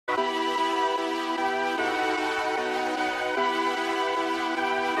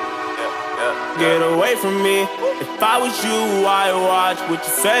get away from me. If I was you, I'd watch what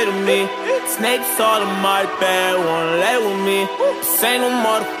you say to me. Snakes all in my bed, wanna lay with me. This ain't no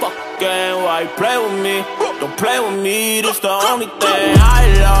motherfucking game, why you play with me? Don't play with me, this the only thing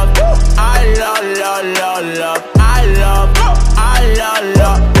I love. I love, love, love, love. I love, I love,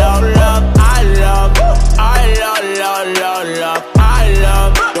 love, love, love. I love, I love, love, love, love. I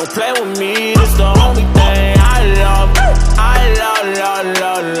love, don't play with me, this the only thing I love. I love, love,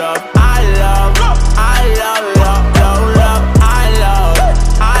 love, love. I love, I love, love, love, love. I love,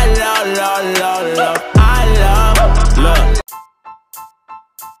 I love, love, love, love. I love, look.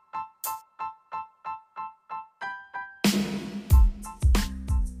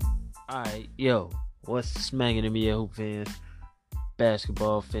 Alright, yo, what's smacking NBA hoop fans,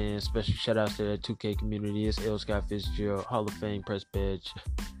 basketball fans, special shout outs to that 2K community. It's L. Scott Fitzgerald, Hall of Fame press badge.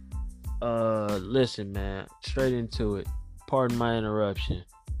 Listen, man, straight into it. Pardon my interruption.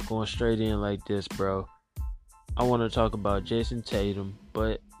 Going straight in like this, bro. I want to talk about Jason Tatum,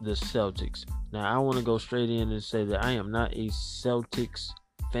 but the Celtics. Now, I want to go straight in and say that I am not a Celtics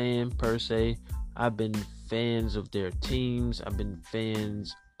fan per se. I've been fans of their teams. I've been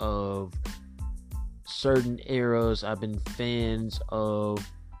fans of certain eras. I've been fans of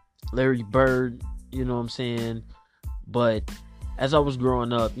Larry Bird, you know what I'm saying? But as I was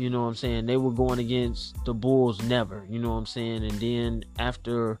growing up, you know what I'm saying, they were going against the Bulls never, you know what I'm saying? And then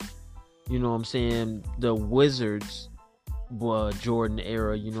after, you know what I'm saying, the Wizards Jordan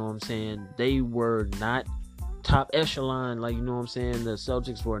era, you know what I'm saying, they were not top echelon, like, you know what I'm saying, the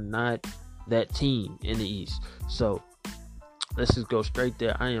Celtics were not that team in the East. So let's just go straight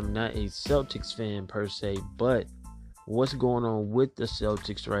there. I am not a Celtics fan per se, but what's going on with the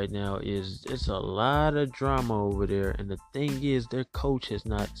Celtics right now is it's a lot of drama over there. And the thing is, their coach has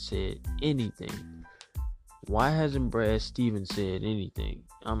not said anything. Why hasn't Brad Stevens said anything?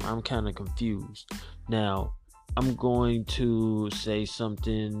 I'm kind of confused. Now, I'm going to say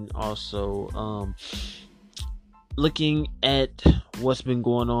something also. Looking at what's been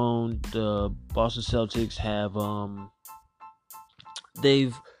going on, the Boston Celtics have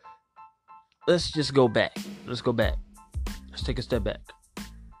let's just go back. Let's go back. Let's take a step back.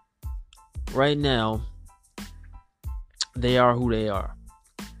 Right now, they are who they are.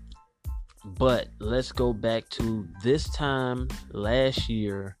 But let's go back to this time last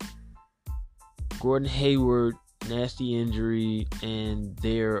year. Gordon Hayward, nasty injury, and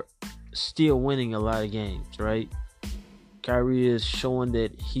they're still winning a lot of games, right? Kyrie is showing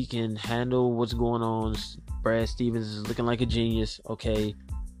that he can handle what's going on. Brad Stevens is looking like a genius. Okay.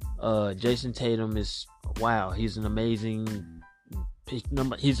 Jason Tatum is, wow, he's an amazing pick.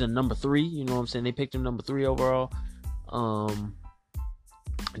 He's a number 3, you know what I'm saying? They picked him number 3 overall.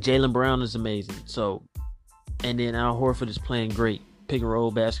 Jaylen Brown is amazing. So, and then Al Horford is playing great. Pick and roll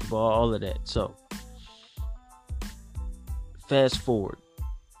basketball, all of that. So, fast forward.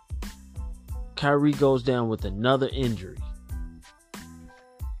 Kyrie goes down with another injury.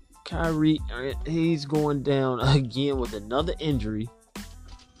 Kyrie, he's going down again with another injury.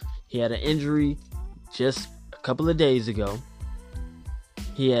 He had an injury just a couple of days ago.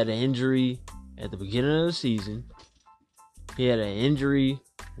 He had an injury at the beginning of the season. He had an injury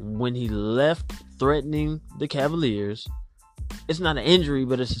when he left threatening the Cavaliers. It's not an injury,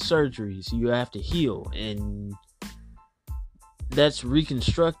 but it's a surgery, so you have to heal. And that's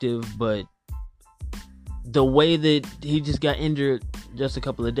reconstructive, but the way that he just got injured just a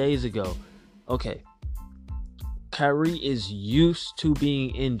couple of days ago. Okay. Kyrie is used to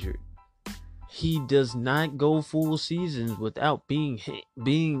being injured. He does not go full seasons without being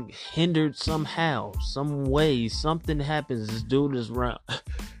hindered somehow, some way. Something happens. This dude is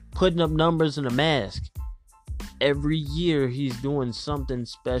putting up numbers in a mask. Every year he's doing something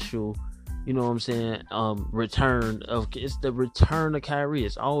special. You know what I'm saying? It's the return of Kyrie.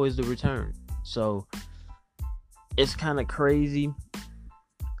 It's always the return. So it's kind of crazy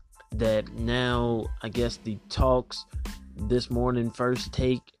that now, I guess the talks this morning, first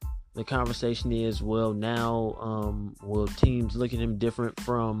take, the conversation is, well, now will teams look at him different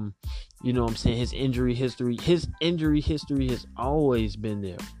from, you know what I'm saying, his injury history. His injury history has always been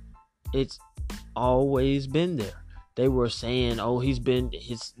there. It's always been there. They were saying, oh,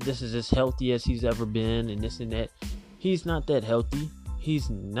 this is as healthy as he's ever been, and this and that. He's not that healthy. He's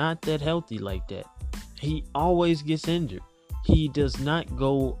not that healthy like that. He always gets injured. He does not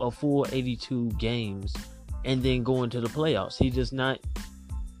go a full 82 games and then go into the playoffs. He does not.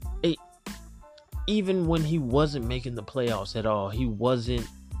 Even when he wasn't making the playoffs at all, he wasn't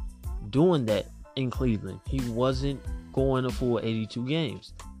doing that in Cleveland. He wasn't going a full 82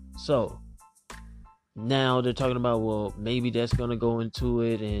 games. So, now they're talking about, well, maybe that's going to go into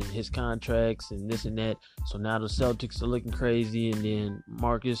it and his contracts and this and that. So now the Celtics are looking crazy. And then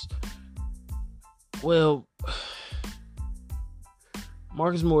Marcus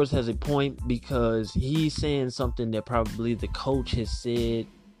Morris has a point, because he's saying something that probably the coach has said.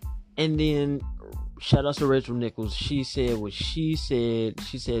 And then shout out to Rachel Nichols. She said what she said.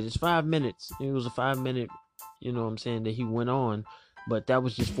 She said it's 5 minutes. It was a 5-minute, that he went on. But that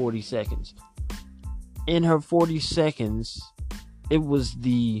was just 40 seconds. In her 40 seconds, it was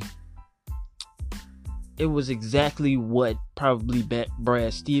exactly what probably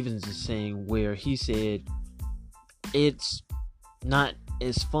Brad Stevens is saying, where he said it's not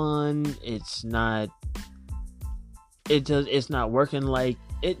as fun, it's not working like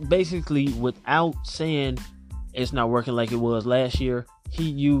it. Basically, without saying it's not working like it was last year, he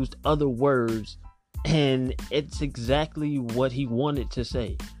used other words, and it's exactly what he wanted to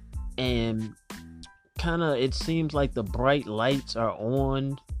say. And kind of, it seems like the bright lights are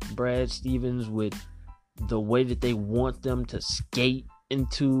on Brad Stevens with the way that they want them to skate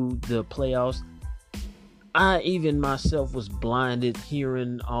into the playoffs. I even myself was blinded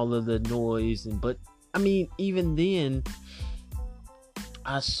hearing all of the noise, but I mean, even then,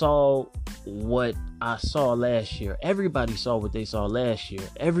 I saw what I saw last year. Everybody saw what they saw last year.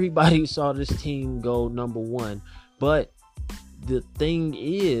 Everybody saw this team go number one. But the thing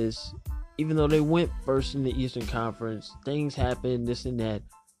is, even though they went first in the Eastern Conference, things happened, this and that.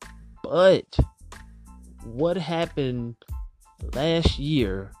 But what happened last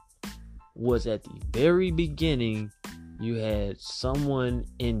year was, at the very beginning, you had someone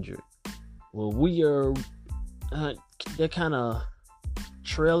injured. Well, they're kind of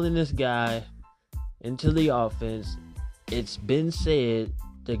trailing this guy into the offense. It's been said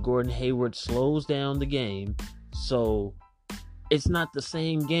that Gordon Hayward slows down the game, so it's not the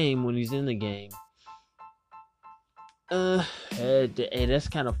same game when he's in the game. Hey, that's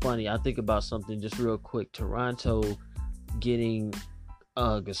kind of funny. I think about something just real quick. Toronto getting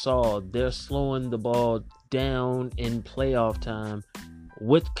Gasol, they're slowing the ball down in playoff time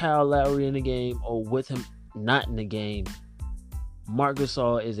with Kyle Lowry in the game or with him not in the game. Marc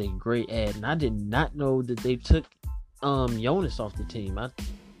Gasol is a great add, and I did not know that they took Jonas off the team. I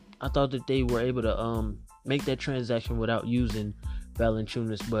thought that they were able to make that transaction without using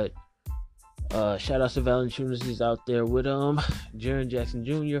Valanciunas, but shout out to Valanciunas. He's out there with Jaren Jackson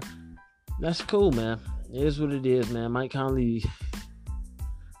Jr. That's cool, man. It is what it is, man. Mike Conley.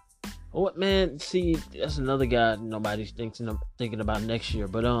 What, man? See, that's another guy nobody's thinking about next year.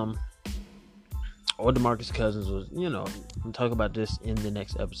 But or DeMarcus Cousins was, I'm talking about this in the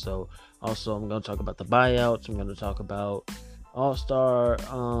next episode. Also, I'm going to talk about the buyouts. I'm going to talk about All-Star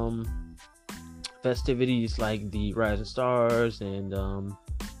festivities like the Rising Stars and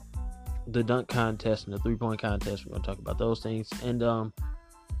the dunk contest and the 3-point contest. We're going to talk about those things. And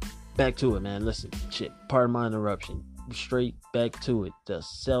back to it, man. Listen, pardon my interruption. Straight back to it. The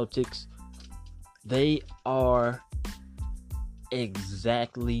Celtics, they are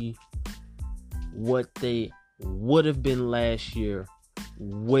exactly what they would have been last year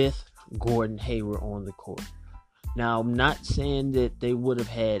with Gordon Hayward on the court. Now, I'm not saying that they would have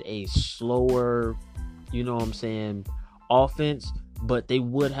had a slower, offense, but they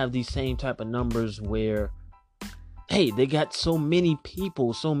would have these same type of numbers where, hey, they got so many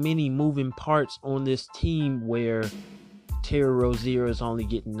people, so many moving parts on this team where Terry Rozier is only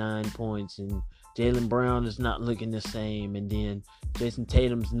getting 9 points and Jaylen Brown is not looking the same, and then Jason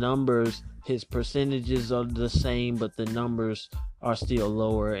Tatum's numbers, his percentages are the same, but the numbers are still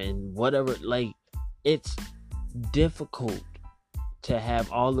lower, and whatever. Like, it's difficult to have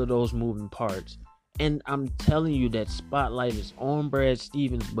all of those moving parts. And I'm telling you, that spotlight is on Brad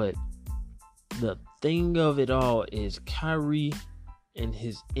Stevens, but the thing of it all is Kyrie and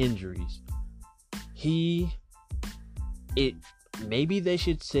his injuries. Maybe they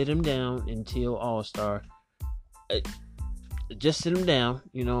should sit him down until All-Star. Just sit him down,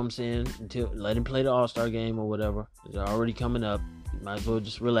 until let him play the All-Star game or whatever. It's already coming up. You might as well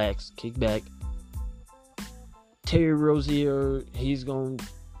just relax, kick back. Terry Rozier, he's going to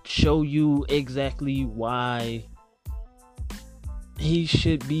show you exactly why he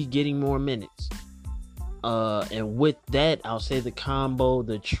should be getting more minutes. And with that, I'll say the combo,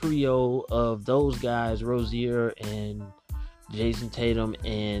 the trio of those guys, Rozier and Jason Tatum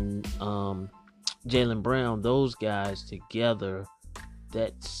and Jaylen Brown, those guys together,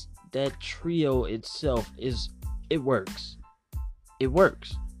 that trio itself it works. It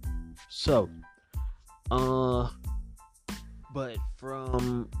works. So, but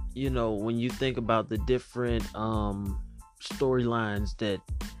from, when you think about the different storylines that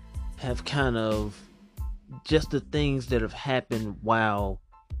have kind of just the things that have happened while,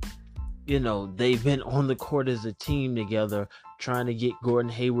 they've been on the court as a team together, trying to get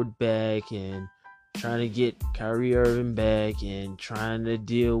Gordon Hayward back and trying to get Kyrie Irving back and trying to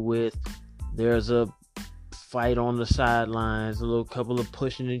deal with there's a fight on the sidelines, a little couple of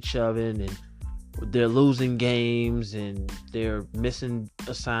pushing and shoving, and they're losing games and they're missing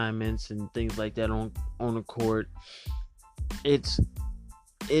assignments and things like that on the court. It's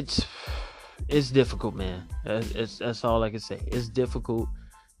difficult, man. That's all I can say. It's difficult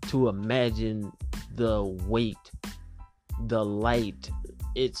to imagine the weight, the light.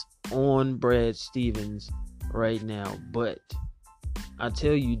 It's on Brad Stevens right now, but I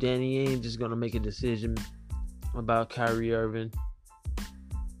tell you, Danny Ainge is gonna make a decision about Kyrie Irving,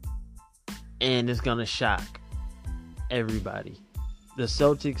 and it's gonna shock everybody. The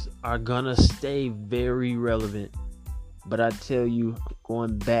Celtics are gonna stay very relevant, but I tell you,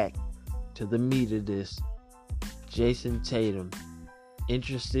 going back to the meat of this, Jason Tatum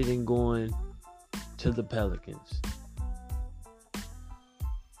interested in going to the Pelicans.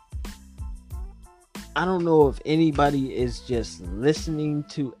 I don't know if anybody is just listening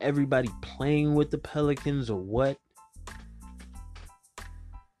to everybody playing with the Pelicans or what,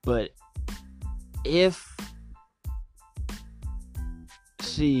 but if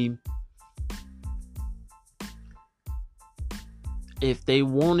they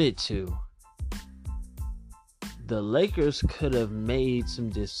wanted to, the Lakers could have made some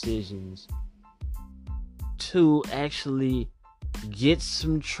decisions to actually get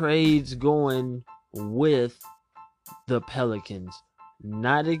some trades going with the Pelicans.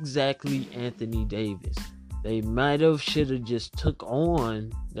 Not exactly Anthony Davis. They should have just took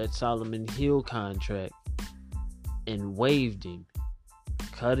on that Solomon Hill contract and waived him.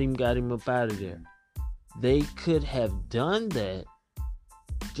 Cut him, got him up out of there. They could have done that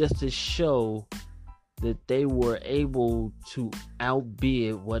just to show that they were able to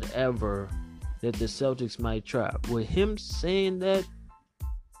outbid whatever that the Celtics might try. With him saying that,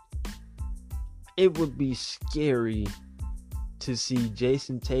 it would be scary to see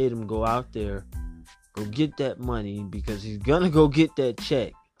Jason Tatum go out there, go get that money, because he's gonna go get that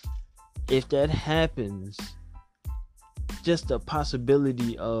check. If that happens, just the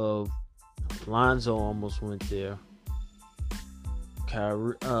possibility of Lonzo almost went there.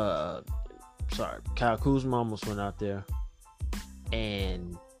 Kyle Kuzma almost went out there,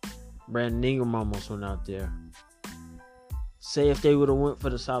 and Brandon Ingram almost went out there. Say if they would have went for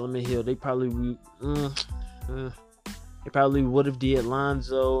the Solomon Hill, they probably would have did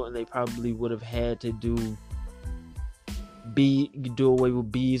Lonzo, and they probably would have had to do away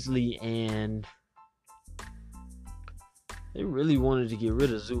with Beasley, and they really wanted to get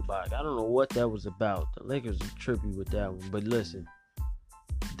rid of Zubac. I don't know what that was about. The Lakers are trippy with that one, but listen,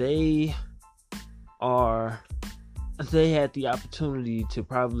 they had the opportunity to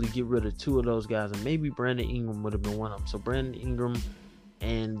probably get rid of two of those guys, and maybe Brandon Ingram would have been one of them. So Brandon Ingram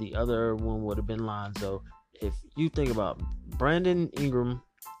and the other one would have been Lonzo. If you think about Brandon Ingram,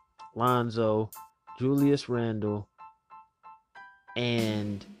 Lonzo, Julius Randle,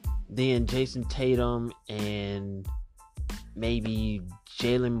 and then Jason Tatum and maybe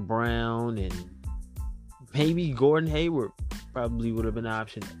Jaylen Brown and maybe Gordon Hayward probably would have been an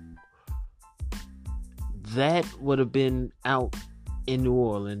option. That would have been out in New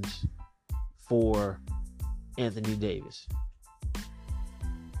Orleans for Anthony Davis.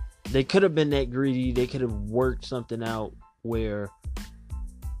 They could have been that greedy. They could have worked something out where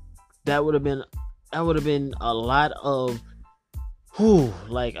that would have been a lot of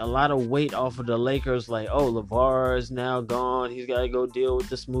a lot of weight off of the Lakers. Like, oh, LeVar is now gone. He's got to go deal with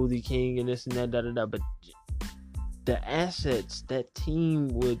the Smoothie King and this and that, da-da-da. But the assets, that team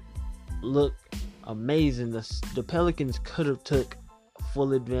would look amazing. The Pelicans could have took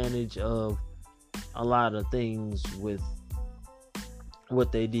full advantage of a lot of things with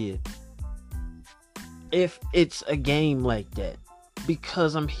what they did. If it's a game like that,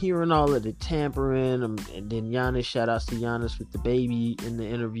 because I'm hearing all of the tampering, and then Giannis, shout outs to Giannis with the baby in the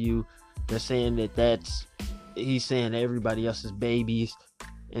interview. They're saying he's saying everybody else's babies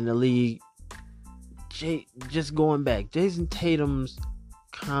in the league. Just going back, Jason Tatum's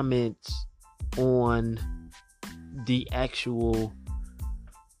comments on the actual,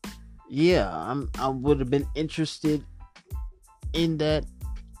 I would have been interested in that.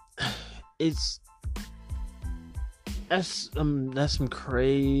 That's some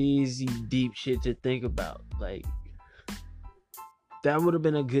crazy deep shit to think about. Like, that would have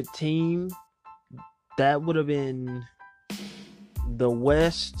been a good team. That would have been the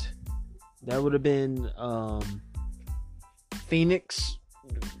West. That would have been Phoenix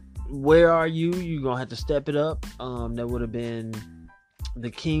where are you? You're gonna have to step it up. That would have been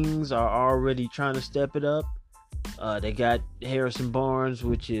the Kings are already trying to step it up. They got Harrison Barnes,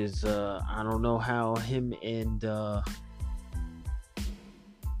 which is I don't know how him and I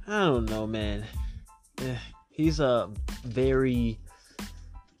don't know, man. He's a very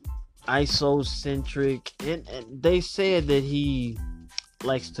ISO-centric, and they said that he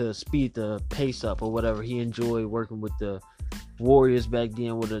likes to speed the pace up or whatever. He enjoyed working with the Warriors back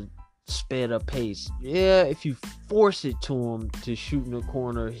then with a sped up pace. Yeah, if you force it to him to shoot in the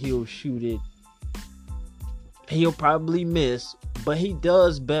corner, he'll shoot it. He'll probably miss, but he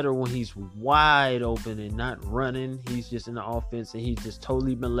does better when he's wide open and not running. He's just in the offense and he's just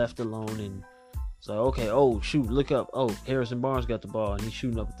totally been left alone. And so, okay, oh, shoot, look up. Oh, Harrison Barnes got the ball and he's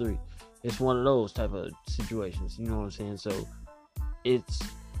shooting up a three. It's one of those type of situations. You know what I'm saying? So, it's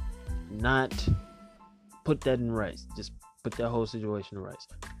not put that in rice. Just put that whole situation in rice.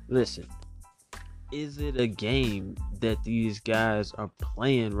 Listen, is it a game that these guys are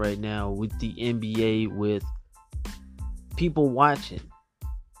playing right now with the NBA with people watching?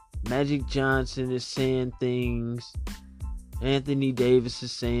 Magic Johnson is saying things. Anthony Davis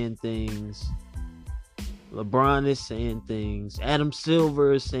is saying things. LeBron is saying things. Adam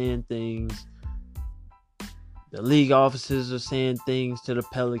Silver is saying things. The league officers are saying things to the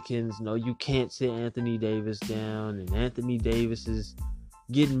Pelicans. No, you can't sit Anthony Davis down. And Anthony Davis is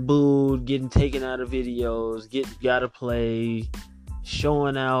getting booed, getting taken out of videos, gotta play,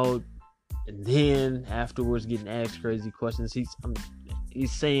 showing out, and then afterwards getting asked crazy questions.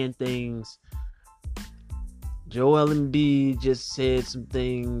 He's saying things. Joel Embiid just said some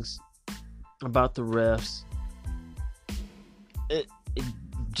things about the refs. It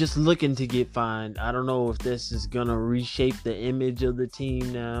just looking to get fined. I don't know if this is gonna reshape the image of the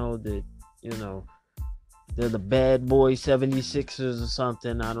team now that, you know, they're the bad boy 76ers or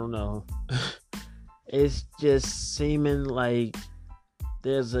something. I don't know. It's just seeming like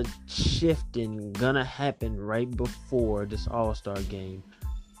there's a shifting gonna happen right before this All-Star game.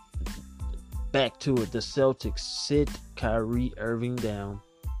 Back to it. The Celtics sit Kyrie Irving down.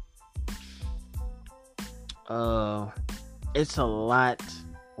 It's a lot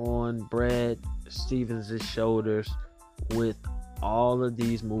on Brad Stevens' shoulders with all of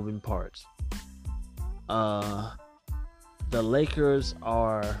these moving parts. The Lakers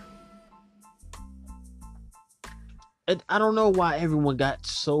are... I don't know why everyone got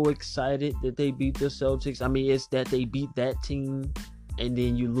so excited that they beat the Celtics. I mean, it's that they beat that team and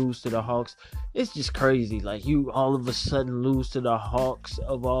then you lose to the Hawks. It's just crazy. Like, you all of a sudden lose to the Hawks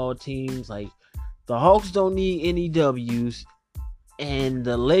of all teams. Like, the Hawks don't need any W's and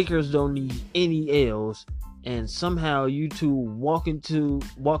the Lakers don't need any L's. And somehow you two walking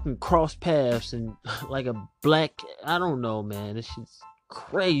cross paths and like a black... I don't know, man. It's just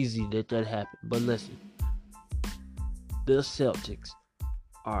crazy that happened. But listen. The Celtics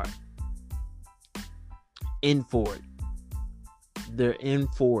are in for it. They're in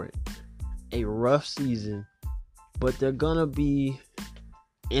for it. A rough season, but they're gonna be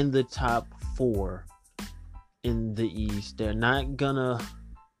in the top 4 in the East. They're not gonna...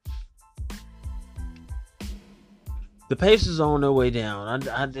 The Pacers are on their way down.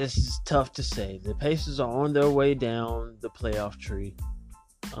 This is tough to say. The Pacers are on their way down the playoff tree.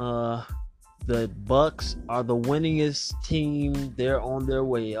 The Bucks are the winningest team. They're on their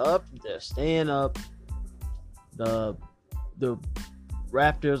way up. They're staying up. The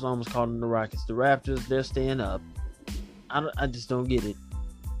Raptors, almost called them the Rockets. The Raptors, they're staying up. I just don't get it.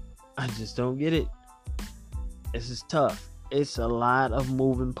 I just don't get it. This is tough. It's a lot of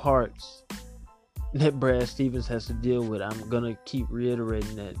moving parts that Brad Stevens has to deal with. I'm going to keep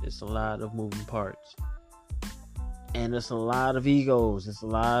reiterating that. It's a lot of moving parts. And it's a lot of egos. It's a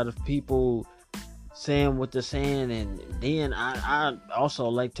lot of people saying what they're saying. And then I also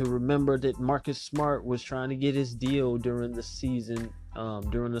like to remember that Marcus Smart was trying to get his deal during the season,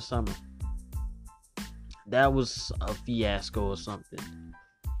 during the summer. That was a fiasco or something.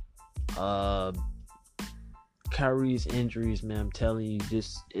 Kyrie's injuries, man, I'm telling you,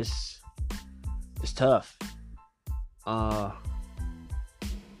 this is... It's tough. God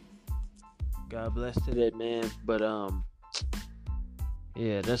bless to that man. But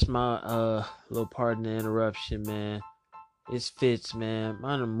yeah, that's my little part in the interruption, man. It's Fitz, man.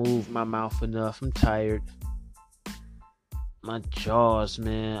 I done moved my mouth enough. I'm tired. My jaws,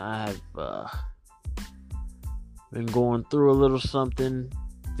 man. I have been going through a little something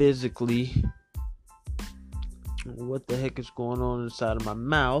physically. What the heck is going on inside of my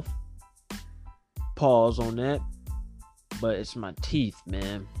mouth? Pause on that. But it's my teeth,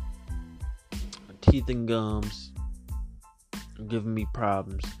 man. My teeth and gums are giving me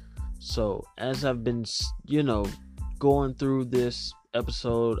problems. So as I've been, going through this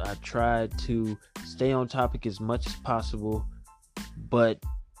episode, I tried to stay on topic as much as possible, but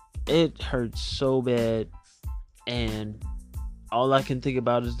it hurts so bad, and all I can think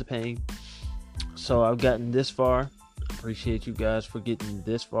about is the pain. So I've gotten this far. Appreciate you guys for getting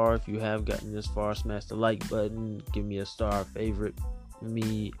this far. If you have gotten this far, smash the like button, give me a star, favorite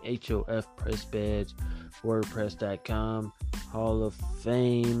me, HOF Press Badge, WordPress.com, Hall of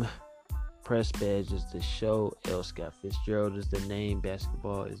Fame. Press Badge is the show. L. Scott Fitzgerald is the name.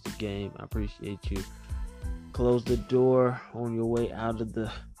 Basketball is the game. I appreciate you. Close the door on your way out of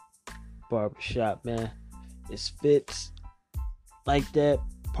the barbershop, man. It's Fitz. Like that.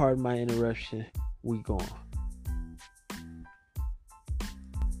 Pardon my interruption. We gone.